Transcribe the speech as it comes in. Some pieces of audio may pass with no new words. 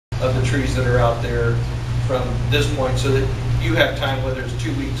of the trees that are out there from this point, so that you have time, whether it's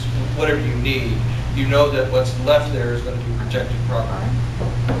 2 weeks, whatever you need, you know that what's left there is going to be protected properly.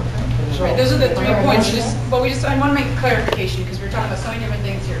 Right, those are the 3 points. I want to make a clarification because we're talking about so many different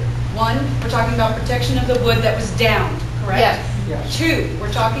things here. 1, we're talking about protection of the wood that was downed, correct? Yes. 2,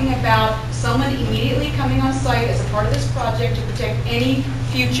 we're talking about someone immediately coming on site as a part of this project to protect any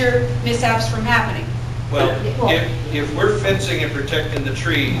future mishaps from happening. Well, if we're fencing and protecting the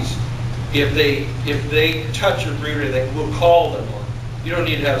trees, if they touch a root, we'll call them. You don't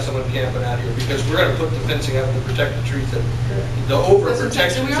need to have someone camping out here because we're going to put the fencing up to protect the trees that the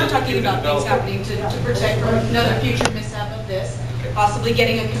overprotection. So we are talking about things happening to protect from another future mishap of this. Possibly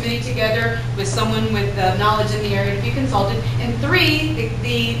getting a committee together with someone with knowledge in the area to be consulted. And 3,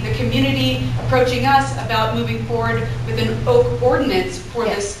 the community approaching us about moving forward with an oak ordinance for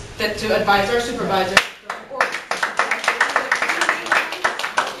this, to advise our supervisor.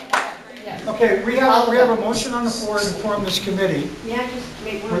 Okay, we have a motion on the floor to form this committee. May I just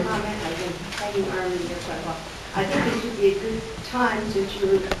make one comment? I've been hanging around here quite a while. I think this would be a good time, since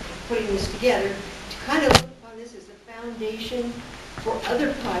you're putting this together, to kind of look upon this as a foundation for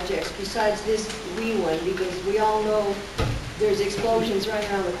other projects besides this wee one, because we all know there's explosions right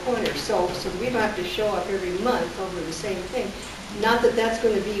around the corner. So we don't have to show up every month over the same thing. Not that that's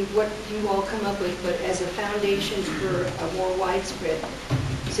going to be what you all come up with, but as a foundation for a more widespread.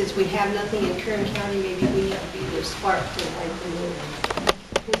 Since we have nothing in Kern County, maybe we need to be the spark for like the movement.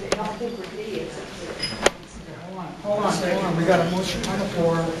 Because they all think we're idiots up here. Hold on. We got a motion on the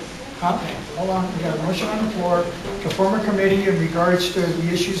floor. Hold on. We got a motion on the floor to form a committee in regards to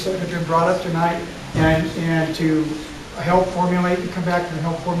the issues that have been brought up tonight, and to help formulate, come back and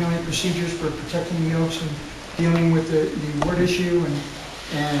help formulate procedures for protecting the oaks and dealing with the wood issue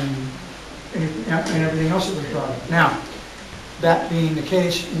and everything else that was brought up. Now, that being the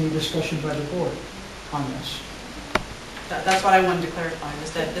case, any discussion by the board on this? That's what I wanted to clarify,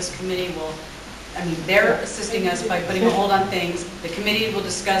 was that this committee will, they're assisting us by putting a hold on things. The committee will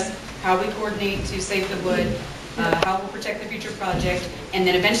discuss how we coordinate to save the wood, how we'll protect the future project, and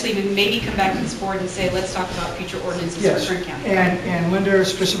then eventually we maybe come back to this board and say, let's talk about future ordinances for Kern County. And Linda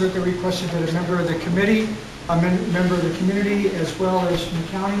specifically requested that a member of the committee, a member of the community, as well as the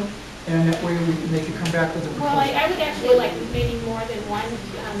county, and that way they could come back with a proposal. Well, I would actually like maybe more than one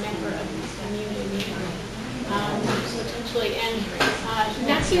member of the community, potentially, and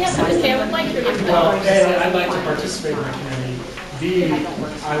Max, you have something to say? I would like your input. Well, A, I'd like to participate in the committee. B,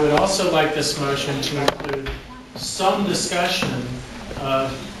 I would also like this motion to include some discussion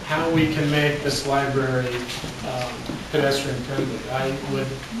of how we can make this library pedestrian friendly. I would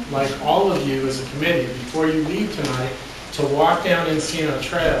like all of you as a committee, before you leave tonight, to walk down Encino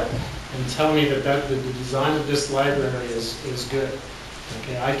Trail and tell me that the design of this library is good.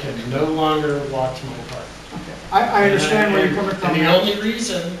 Okay, I can no longer walk to my car. Okay. I understand where you're coming from. And the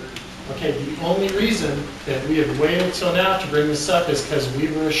only reason that we have waited till now to bring this up is because we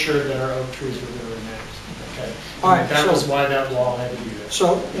were assured that our oak trees were going to remain. Okay. All right. That was why that wall had to be there.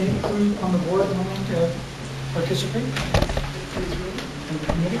 So, anyone on the board wanting to participate? In the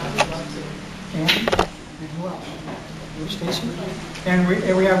committee? And who else? Stacy? And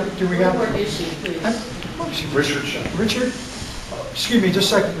we have, do we have? Richard? Excuse me,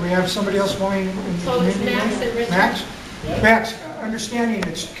 just a second. Do we have somebody else going in the So it's community? Max and Richard. Max? Max, understanding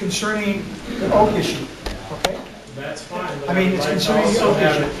it's concerning the oak issue, okay? That's fine. I mean, it's concerning the oak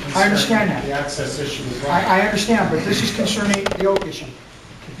issue. I understand that. The access issue is right. I understand, but this is concerning the oak issue.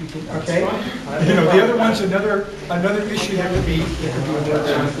 Okay? You know, the other one's another issue that would be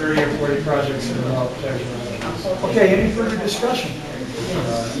Around 30 or 40 projects in the protection. Okay, any further discussion?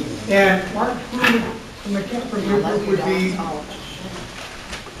 And Mark, who from the group would be?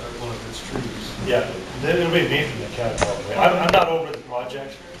 One of its trees. Yeah, it'll be me from the county. I'm not over the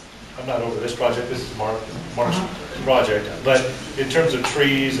project. I'm not over this project. This is Mark's project. But in terms of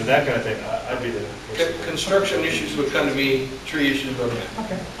trees and that kind of thing, I'd be the Construction issues would come to me, tree issues go to me.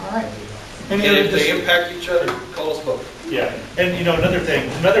 Okay, all right. And if they impact each other, call us both. Yeah, and you know, another thing,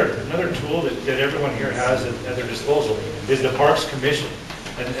 another tool that everyone here has at their disposal is the Parks Commission.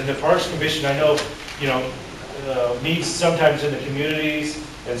 And the Parks Commission, I know, you know, meets sometimes in the communities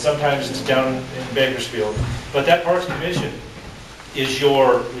and sometimes it's down in Bakersfield. But that Parks Commission is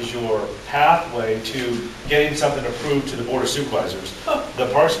your pathway to getting something approved to the Board of Supervisors. The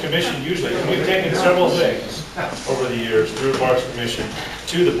Parks Commission usually, and we've taken several things over the years through the Parks Commission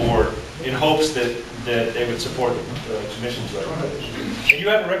to the board in hopes that they would support the commission's recommendation. And you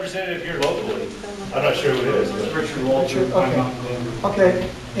have a representative here locally. I'm not sure who it is, but Richard Walter. Okay,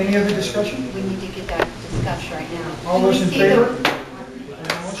 any other discussion? We need to get that discussed right now. All those in favor?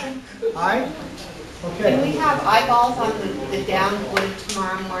 motion? Aye? Can we Okay. have eyeballs on the down wood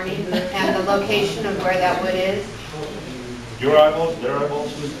tomorrow morning and the location of where that wood is? Your eyeballs, their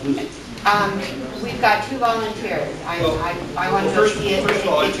eyeballs? We've got 2 volunteers. I want to go First see it, of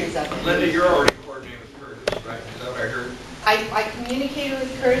all, take pictures of it. Linda, you're already coordinating with Curtis, right? Is that what I heard? I communicated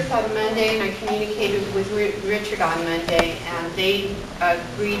with Curtis on Monday and I communicated with Richard on Monday, and they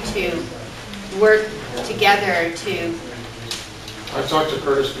agreed to work together to, I talked to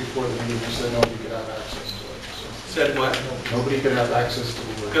Curtis before the meeting, he said nobody could have access to it. Said what? So nobody could have access to the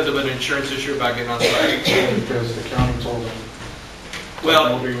wood. Because of an insurance issue about getting on site? Because the county told them Well,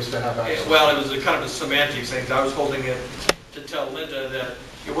 nobody was to have access. well, it was a kind of a semantics thing. I was holding it to tell Linda that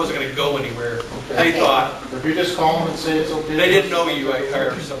it wasn't going to go anywhere. They thought, If you just call them and say it's okay. they didn't know you, I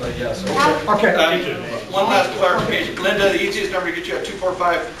hired somebody, yes. Okay. One last clarification. Linda, the easiest number to get you at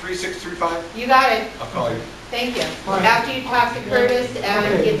 245-3635? you got it. I'll call you. Thank you. After you talk to Curtis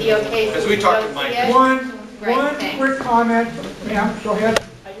and get the okay. Because we talked to Mike. One Right, thanks. quick comment, ma'am, go ahead.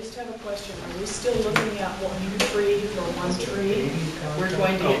 I just have a question. Are we still looking at 1 tree for 1 tree? We're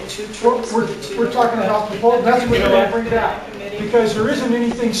going to get 2 trees for the 2. We're talking about the vote, that's what we're going to bring back. Because there isn't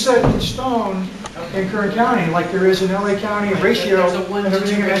anything set in stone in Kern County, like there is in LA County, a ratio There's a 1 and to 2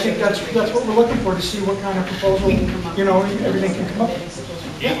 everything, and I think that's what we're looking for, to see what kind of proposal, you know, everything can come up.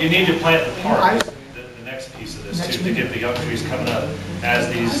 You need to plant the park, the next piece of this too, to get the young trees coming up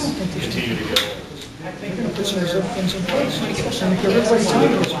as these continue to go. I think we're gonna put some of those things in place. And if everybody's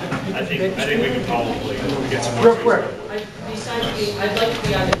telling us, I think we can probably get some real more quick. trees. Besides being, I'd like to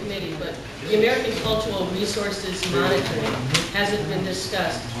be on the committee, but the American Cultural Resources Monitoring hasn't been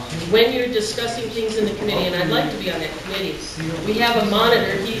discussed. When you're discussing things in the committee, and I'd like to be on that committee, we have a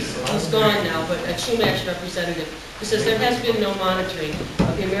monitor, he's gone now, but a MCMAC representative, who says there has been no monitoring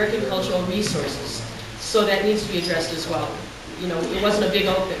of the American Cultural Resources. So that needs to be addressed as well. You know, it wasn't a big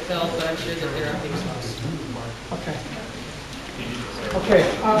oak that fell, but I'm sure that there are things else. Okay. Okay,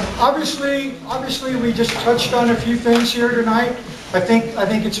 obviously, we just touched on a few things here tonight. I think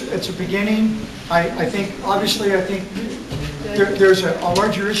it's a beginning. I think there's a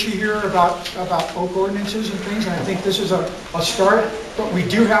larger issue here about oak ordinances and things, and I think this is a start. But we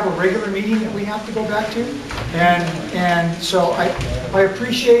do have a regular meeting that we have to go back to, and so I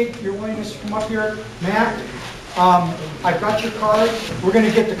appreciate your willingness to come up here, Matt. I've got your card. We're going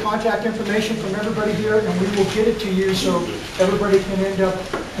to get the contact information from everybody here, and we will get it to you so everybody can end up,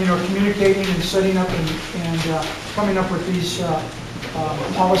 you know, communicating and setting up and coming up with these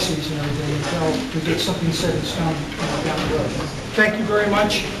policies and everything until we get something set in stone down the road. Thank you very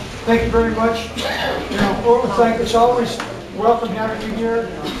much. Thank you very much. You know, it's always welcome having you here.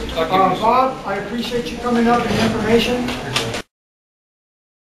 Bob, I appreciate you coming up and information.